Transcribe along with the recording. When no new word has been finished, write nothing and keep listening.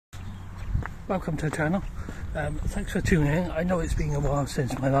welcome to the channel. Thanks for tuning in. I know it's been a while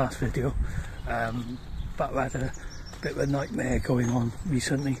since my last video, but I had a bit of a nightmare going on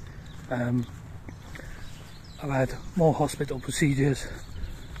recently. I've had more hospital procedures,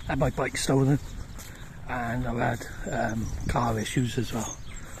 had my bike stolen, and I've had car issues as well.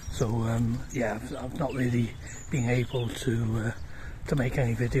 So yeah, I've not really been able to make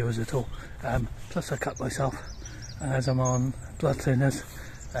any videos at all. Plus I cut myself, and as I'm on blood thinners,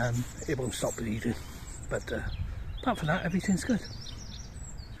 it won't stop bleeding. But apart from that, everything's good.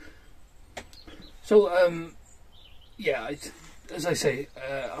 So yeah, as I say,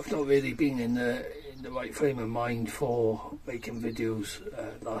 I've not really been in the right frame of mind for making videos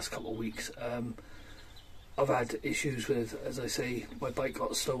last couple of weeks. I've had issues with, as I say, my bike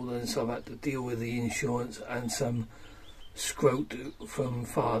got stolen, so I've had to deal with the insurance and some scrote from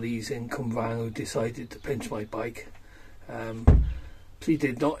Far East in Cumbrae who decided to pinch my bike.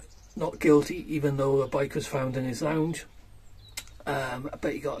 Pleaded not guilty, even though a bike was found in his lounge. I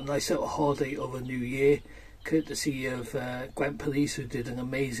bet he got a nice little holiday over New Year, courtesy of Gwent Police, who did an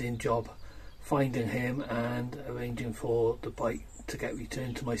amazing job finding him and arranging for the bike to get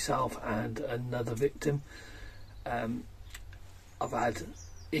returned to myself and another victim. I've had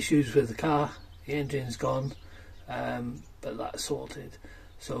issues with the car, the engine's gone, but that's sorted.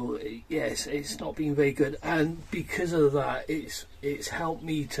 So yes, it's not been very good, and because of that, it's helped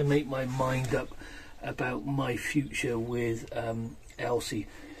me to make my mind up about my future with Elsie.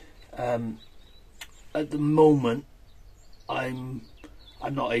 At the moment, I'm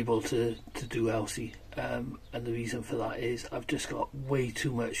not able to do Elsie, and the reason for that is I've just got way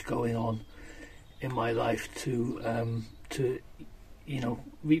too much going on in my life to you know,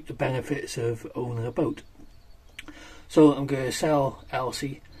 reap the benefits of owning a boat. So I'm going to sell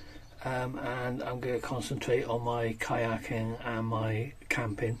Elsie, and I'm going to concentrate on my kayaking and my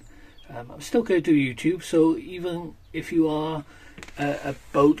camping. I'm still going to do YouTube, so even if you are a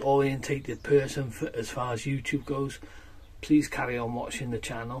boat orientated person as far as YouTube goes, please carry on watching the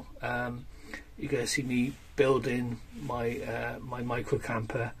channel. You're going to see me building my my micro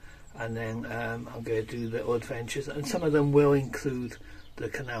camper, and then I'm going to do little adventures, and some of them will include the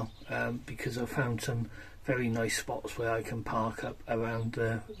canal, because I've found some very nice spots where I can park up around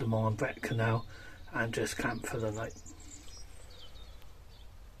the Canal and just camp for the night.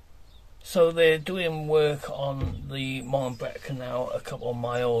 So they're doing work on the Canal a couple of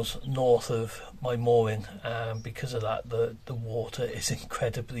miles north of my mooring, and because of that the water is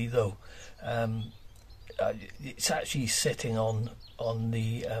incredibly low. It's actually sitting on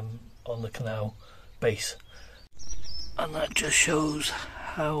the canal base, and that just shows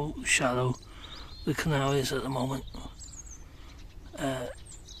how shallow the canal is at the moment.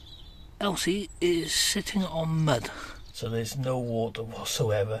 Elsie is sitting on mud, so there's no water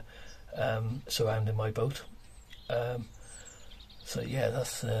whatsoever surrounding my boat. So yeah,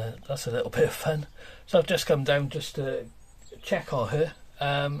 that's a little bit of fun. So I've just come down just to check on her.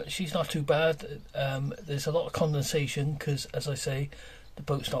 She's not too bad. There's a lot of condensation because, as I say, the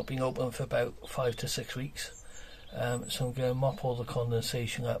boat's not been open for about 5 to 6 weeks. So I'm going to mop all the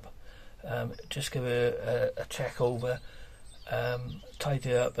condensation up, just give her a check over, tidy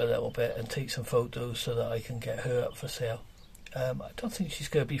her up a little bit and take some photos so that I can get her up for sale. I don't think she's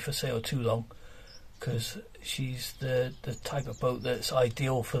going to be for sale too long, because she's the type of boat that's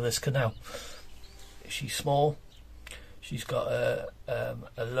ideal for this canal. She's small, she's got a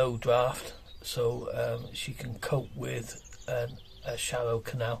low draft, so she can cope with a shallow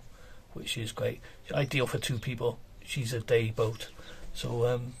canal, which is great. Ideal for 2 people. She's a day boat,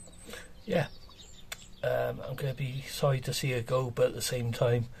 so yeah, I'm going to be sorry to see her go, but at the same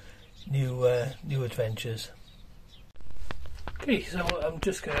time, new adventures. Okay, so I'm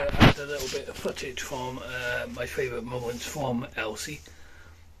just going to add a little bit of footage from my favourite moments from Elsie.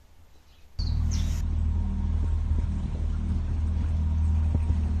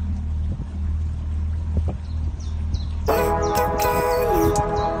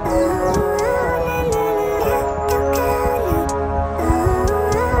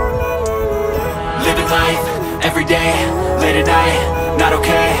 Living life, every day, late at night, not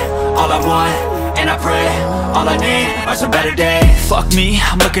okay. All I want, and I pray, all I need are some better days. Fuck me,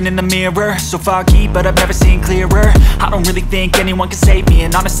 I'm looking in the mirror, so foggy, but I've never seen clearer. I don't really think anyone can save me,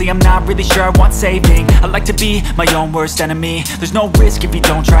 and honestly I'm not really sure I want saving. I like to be my own worst enemy. There's no risk if you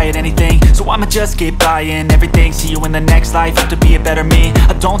don't try at anything, so I'ma just keep buying everything. See you in the next life, have to be a better me.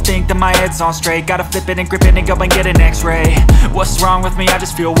 I don't think that my head's on straight, gotta flip it and grip it and go and get an x-ray. What's wrong with me? I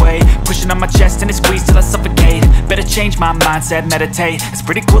just feel weight pushing on my chest and it squeezes till I suffocate. Better change my mindset, meditate. It's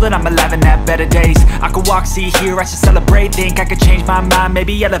pretty cool that I'm alive and have better days. I could walk, see, hear, I should celebrate. Think I could change my mind,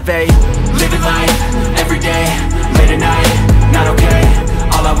 maybe elevate. Living life, everyday, late at night, not okay.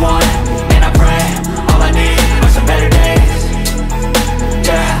 All I want, and I pray, all I need are some better days.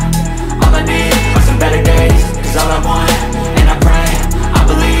 Yeah, all I need are some better days. Cause all I want, and I pray, I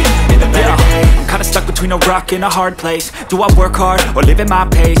believe in the better days. I'm kinda stuck between a rock and a hard place. Do I work hard or live at my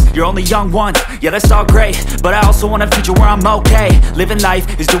pace? You're only young once, yeah that's all great, but I also want a future where I'm okay. Living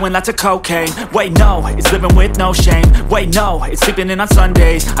life is doing lots of cocaine. Wait no, it's living with no shame. Wait no, it's sleeping in on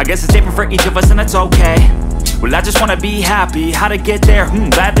Sundays. I guess it's different for each of us and that's okay. Well I just wanna be happy, how to get there?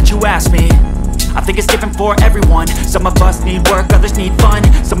 Glad that you asked me. I think it's different for everyone. Some of us need work, others need fun.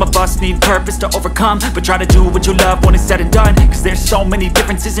 Some of us need purpose to overcome. But try to do what you love when it's said and done. Cause there's so many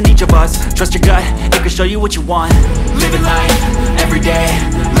differences in each of us. Trust your gut, it can show you what you want. Living life, everyday,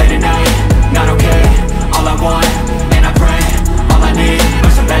 late at night, not okay. All I want, and I pray, all I need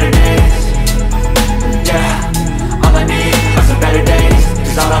are some better days. Yeah, all I need are some better days.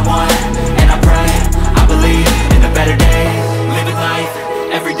 Cause all I want, and I pray, I believe in the better days. Living life,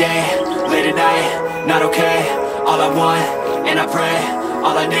 everyday, late at night, not okay. All I want, and I pray,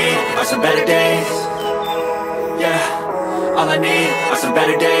 all I need are some better days. Yeah, all I need are some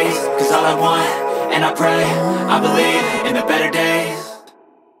better days. Cause all I want, and I pray, I believe in the better days.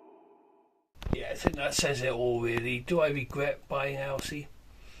 Yeah, I think that says it all really. Do I regret buying Elsie?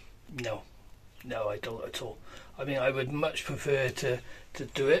 No. No, I don't at all. I mean, I would much prefer to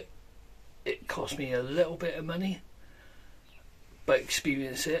do it. It cost me a little bit of money, but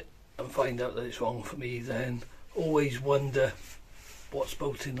experience it and find out that it's wrong for me, then always wonder what's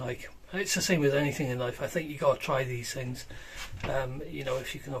boating like. It's the same with anything in life. I think you got to try these things. You know,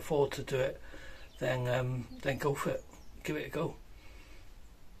 if you can afford to do it, then go for it. Give it a go.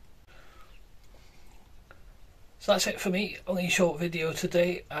 So that's it for me. Only a short video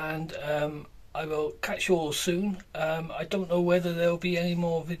today, and I will catch you all soon. I don't know whether there'll be any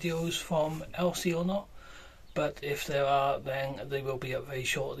more videos from Elsie or not, but if there are, then they will be up very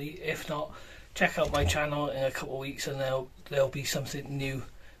shortly. If not, check out my channel in a couple of weeks and there'll be something new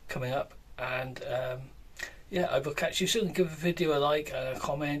coming up. And yeah, I will catch you soon. Give the video a like and a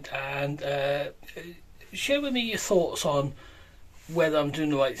comment, and share with me your thoughts on whether I'm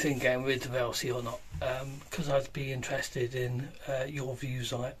doing the right thing getting rid of Elsie or not, because I'd be interested in your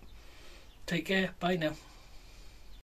views on it. Take care, bye now.